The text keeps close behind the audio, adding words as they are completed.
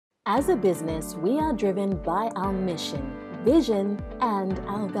As a business, we are driven by our mission, vision, and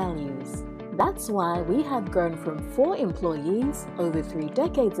our values. That's why we have grown from 4 employees over 3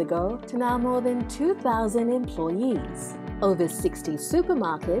 decades ago to now more than 2,000 employees. Over 60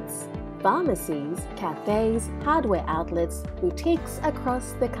 supermarkets, pharmacies, cafes, hardware outlets, boutiques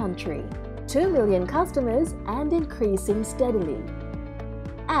across the country. 2 million customers and increasing steadily.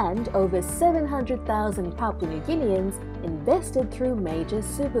 And over 700,000 Papua New Guineans invested through major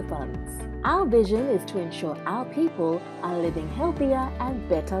superfunds. Our vision is to ensure our people are living healthier and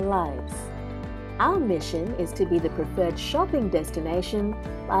better lives. Our mission is to be the preferred shopping destination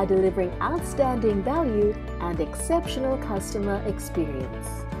by delivering outstanding value and exceptional customer experience.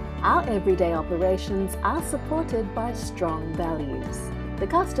 Our everyday operations are supported by strong values. The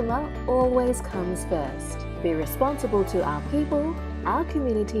customer always comes first. Be responsible to our people, our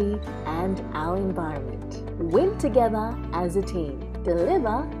community, and our environment. Win together as a team.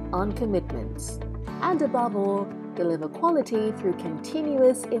 Deliver on commitments. And above all, deliver quality through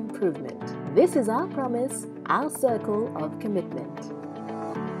continuous improvement. This is our promise, our circle of commitment.